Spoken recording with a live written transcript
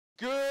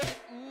Good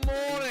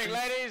morning,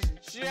 ladies,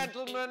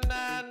 gentlemen,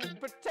 and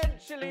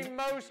potentially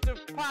most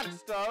of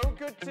Padstow.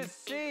 Good to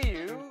see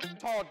you.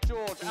 Todd,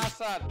 George,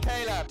 Assad,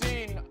 Kayla,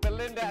 Dean,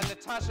 Belinda and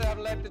Natasha have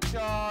led the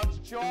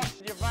charge. Josh,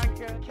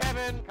 Yavanka,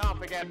 Kevin, can't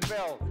forget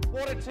Bill.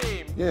 What a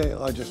team. Yeah,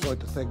 I'd just like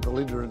to thank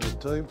Belinda and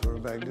the team for a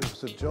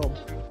magnificent job.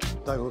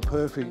 They were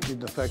perfect in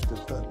the fact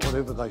that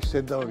whatever they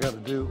said they were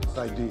going to do,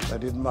 they did. They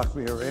didn't muck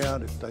me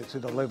around. If they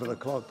said 11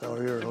 o'clock, they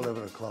were here at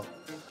 11 o'clock.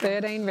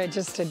 13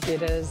 registered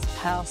bidders,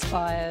 house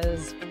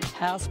buyers,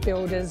 house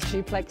builders,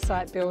 duplex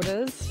site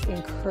builders,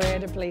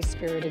 incredibly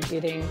spirited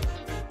bidding.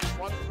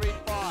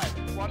 135,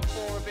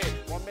 1-4 a bid,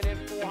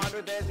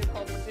 1,400,000, there's your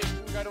competition,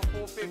 go to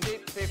 450,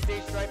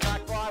 50, straight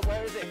back by,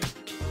 where is it?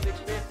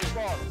 650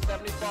 gone,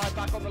 75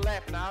 back on the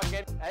left now,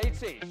 again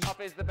 80,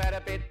 up is the better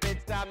bid,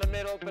 bids down the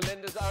middle,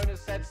 Belinda's owners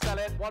said sell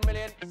it,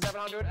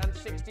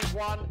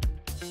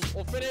 1,761,000,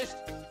 all finished,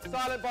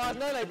 silent buyers,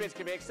 no late bids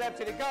can be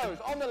accepted, it goes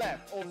on the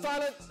left, all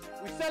silent,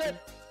 we sell it,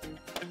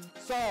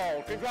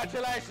 sold,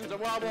 congratulations and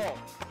well done.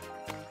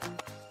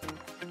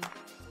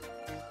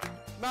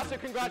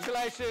 Massive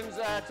congratulations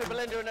to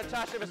Belinda and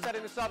Natasha for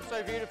setting this up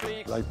so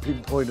beautifully. They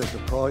pinpointed the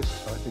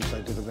price. I think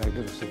they did a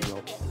magnificent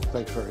job.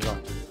 Thanks very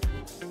much.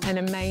 An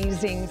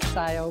amazing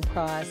sale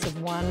price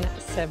of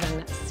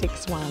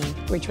 1,761,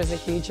 which was a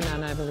huge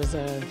amount over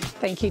reserve.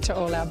 Thank you to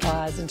all our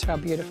buyers and to our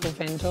beautiful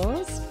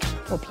vendors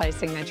for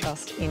placing their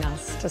trust in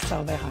us to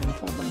sell their home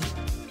for them.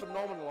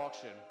 Phenomenal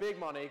auction, big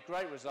money,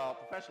 great result.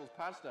 Professionals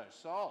Padstow,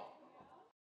 sold.